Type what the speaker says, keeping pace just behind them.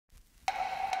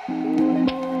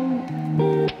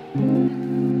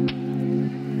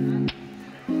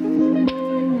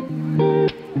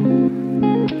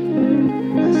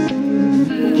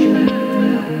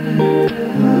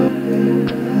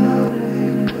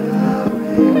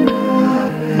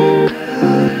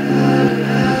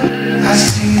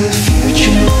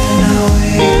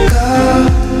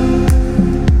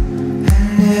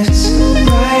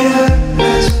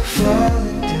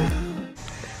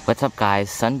What's up guys,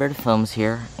 Sunbird Films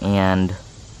here, and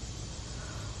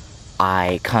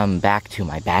I come back to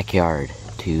my backyard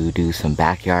to do some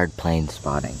backyard plane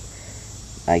spotting.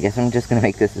 I guess I'm just gonna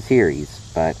make this a series,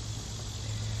 but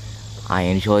I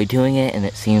enjoy doing it and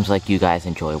it seems like you guys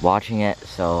enjoy watching it,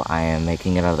 so I am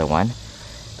making another one.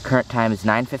 The current time is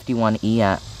 9:51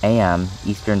 a.m.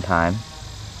 Eastern Time,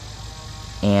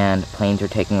 and planes are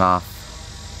taking off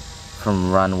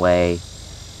from runway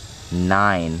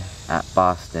 9 at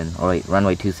Boston, or wait,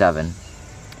 runway 27,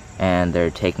 and they're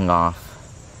taking off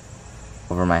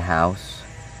over my house.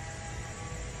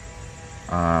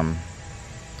 I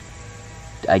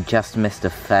just missed a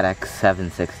FedEx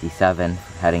 767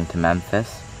 heading to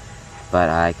Memphis, but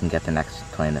I can get the next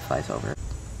plane that flies over.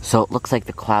 So it looks like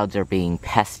the clouds are being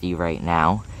pesty right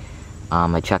now.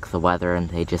 I checked the weather and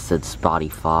they just said spotty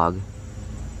fog.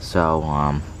 So,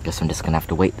 guess I'm just gonna have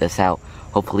to wait this out.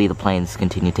 Hopefully the planes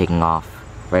continue taking off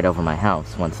right over my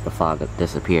house once the fog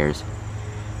disappears.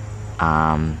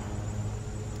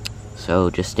 So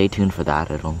just stay tuned for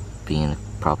that. It'll be in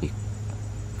probably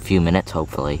a few minutes,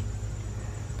 hopefully.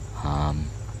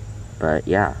 But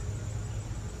yeah.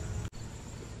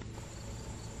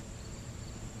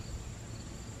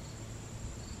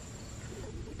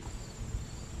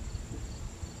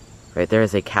 Right there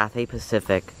is a Cathay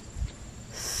Pacific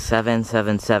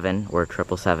 777 or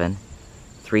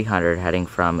 777-300 heading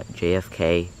from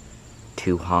JFK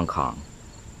to Hong Kong.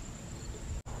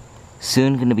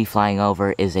 Soon going to be flying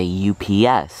over is a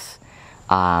UPS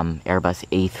Airbus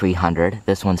A300.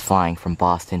 This one's flying from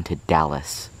Boston to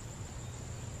Dallas.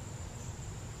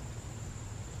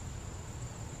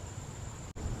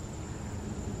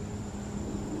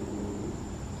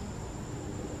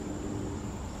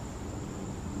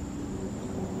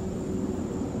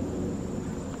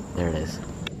 There it is.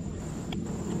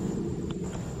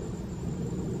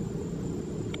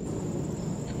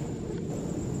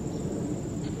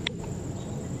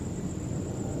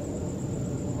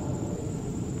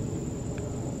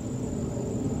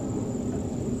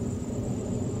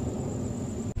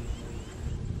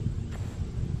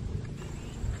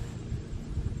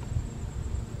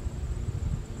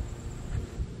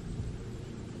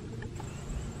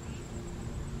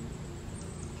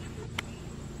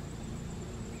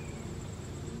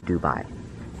 Dubai.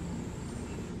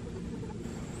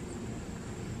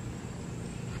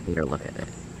 Here, look at it.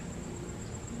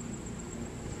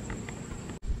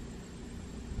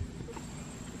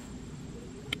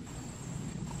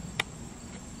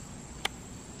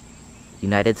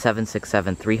 United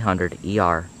 767-300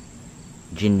 ER,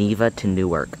 Geneva to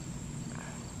Newark.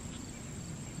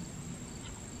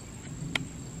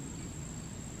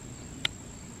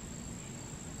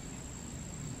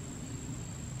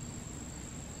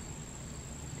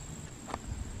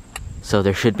 So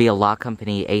there should be a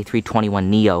LaCompagnie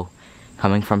A321neo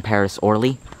coming from Paris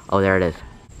Orly. Oh, there it is.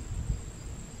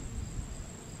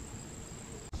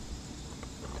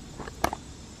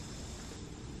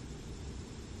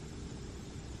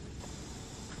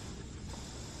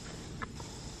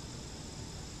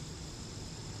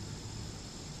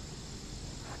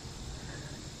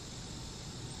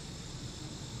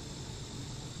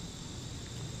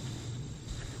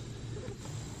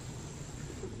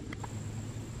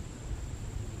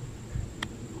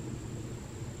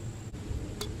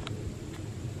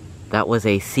 That was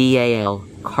a CAL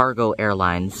Cargo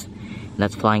Airlines, and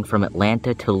that's flying from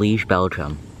Atlanta to Liège,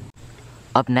 Belgium.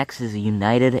 Up next is a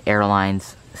United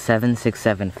Airlines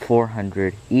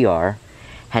 767-400 ER,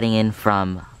 heading in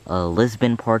from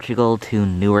Lisbon, Portugal to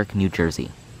Newark, New Jersey.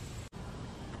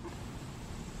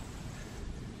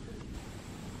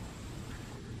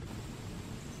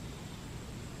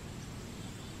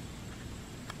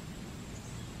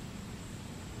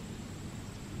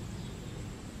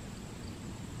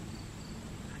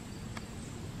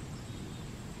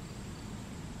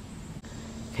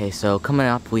 Okay, so coming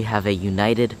up we have a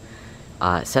United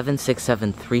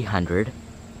 767-300,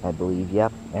 I believe,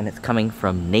 yep, and it's coming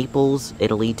from Naples,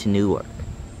 Italy to Newark.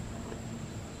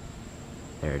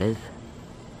 There it is.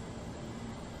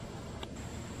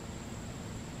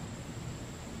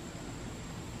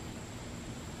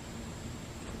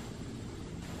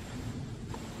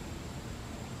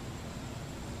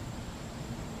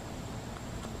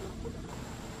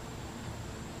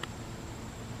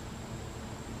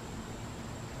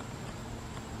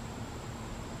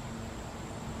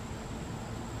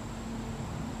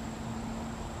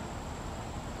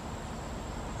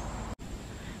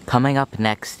 Coming up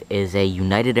next is a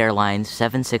United Airlines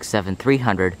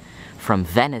 767-300 from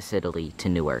Venice, Italy to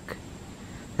Newark.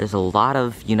 There's a lot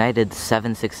of United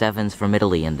 767s from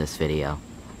Italy in this video.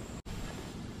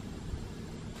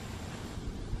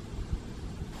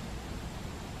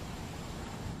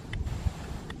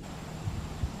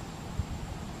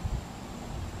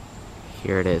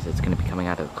 Here it is. It's going to be coming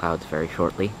out of the clouds very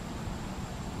shortly.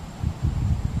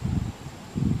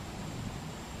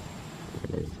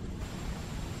 There it is.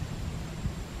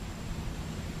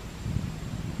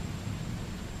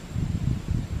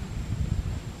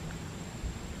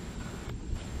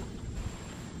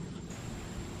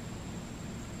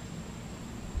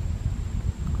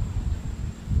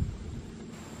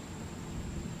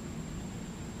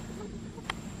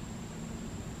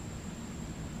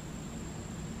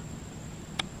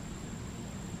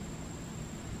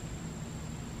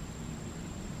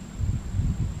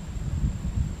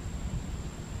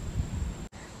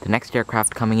 The next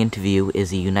aircraft coming into view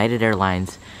is a United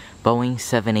Airlines Boeing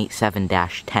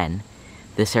 787-10.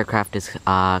 This aircraft is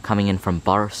coming in from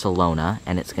Barcelona,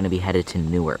 and it's going to be headed to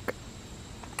Newark.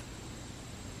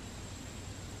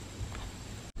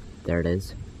 There it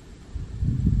is.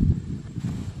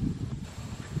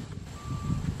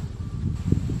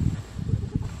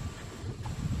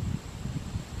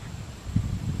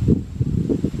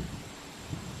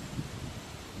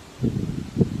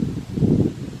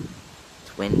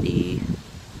 It's windy.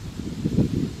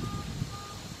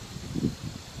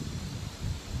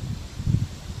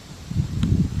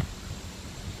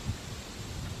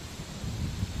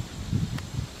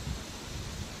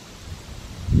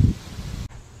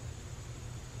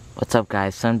 What's up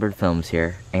guys, Sunbird Films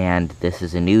here, and this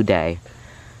is a new day,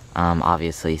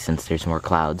 obviously since there's more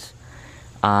clouds,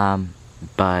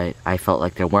 but I felt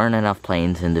like there weren't enough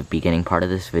planes in the beginning part of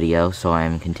this video, so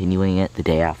I'm continuing it the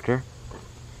day after.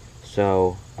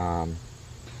 So, I'm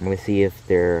going to see if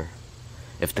the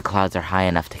clouds are high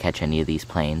enough to catch any of these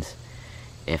planes.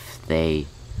 If they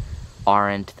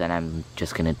aren't, then I'm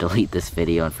just going to delete this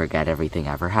video and forget everything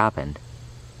ever happened.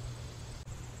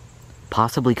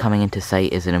 Possibly coming into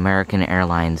sight is an American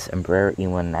Airlines Embraer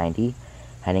E190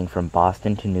 heading from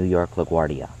Boston to New York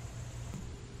LaGuardia.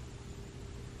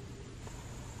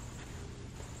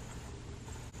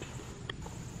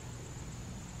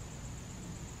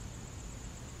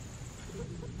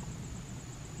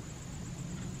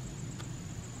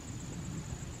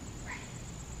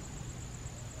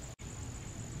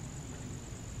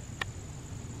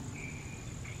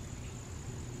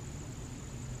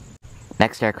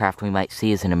 Next aircraft we might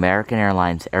see is an American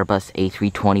Airlines Airbus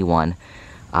A321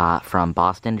 from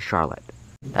Boston to Charlotte.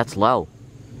 That's low.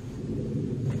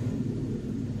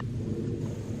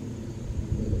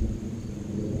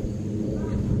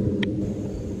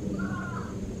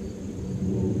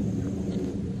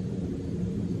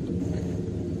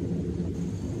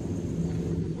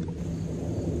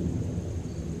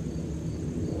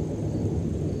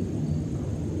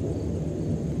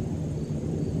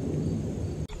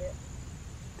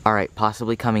 Alright,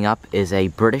 possibly coming up is a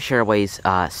British Airways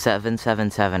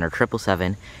 777 or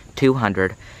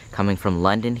 777-200 coming from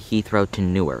London Heathrow to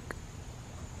Newark.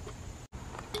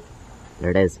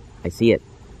 There it is. I see it.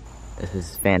 This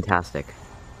is fantastic.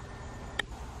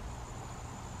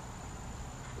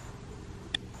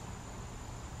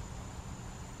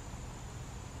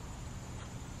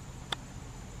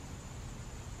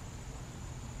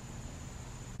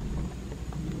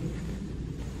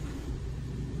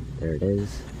 There it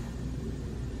is.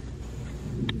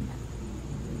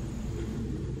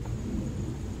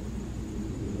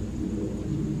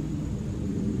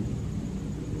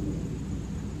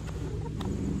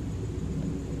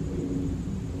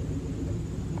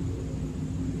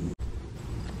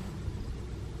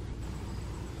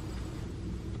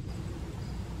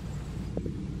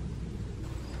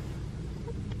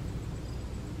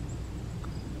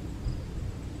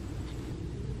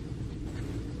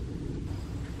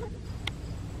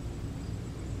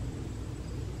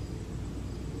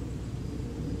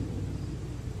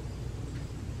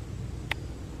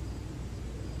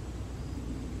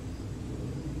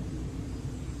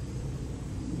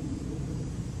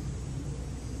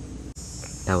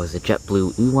 That was a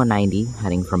JetBlue E190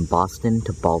 heading from Boston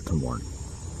to Baltimore.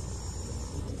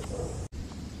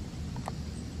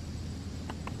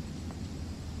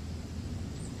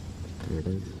 There it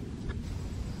is.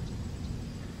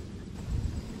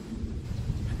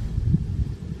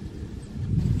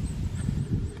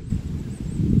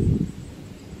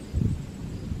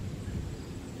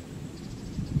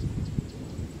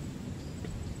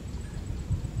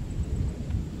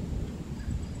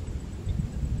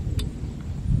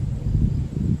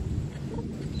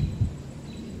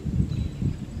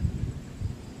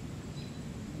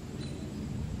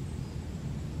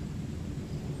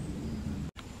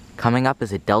 Coming up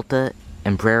is a Delta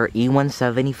Embraer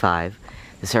E175.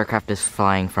 This aircraft is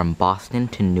flying from Boston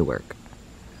to Newark.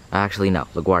 Actually, no,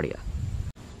 LaGuardia.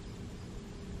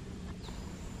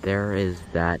 There is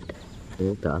that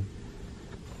Delta.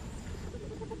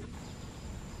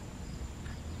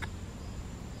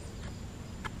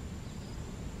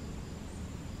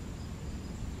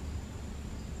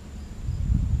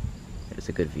 Here's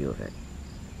a good view of it.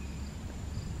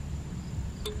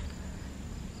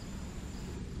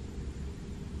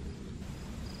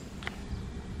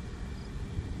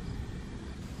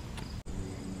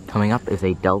 Coming up is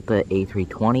a Delta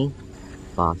A320,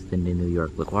 Boston to New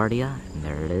York LaGuardia, and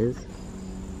there it is.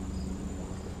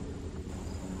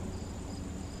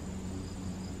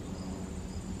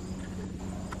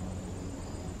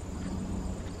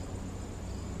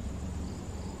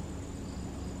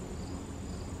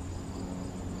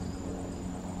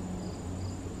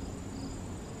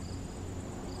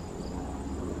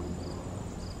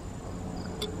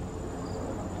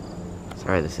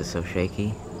 Sorry, this is so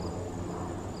shaky.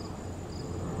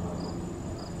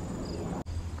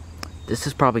 This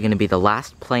is probably going to be the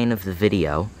last plane of the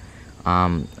video.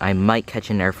 I might catch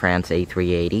an Air France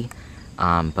A380,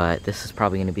 but this is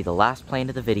probably going to be the last plane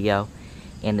of the video,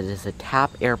 and it is a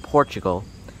TAP Air Portugal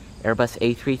Airbus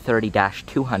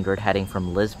A330-200 heading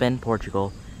from Lisbon,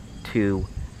 Portugal to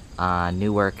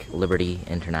Newark Liberty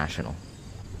International.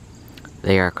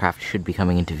 The aircraft should be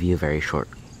coming into view very short.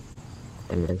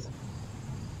 There it is.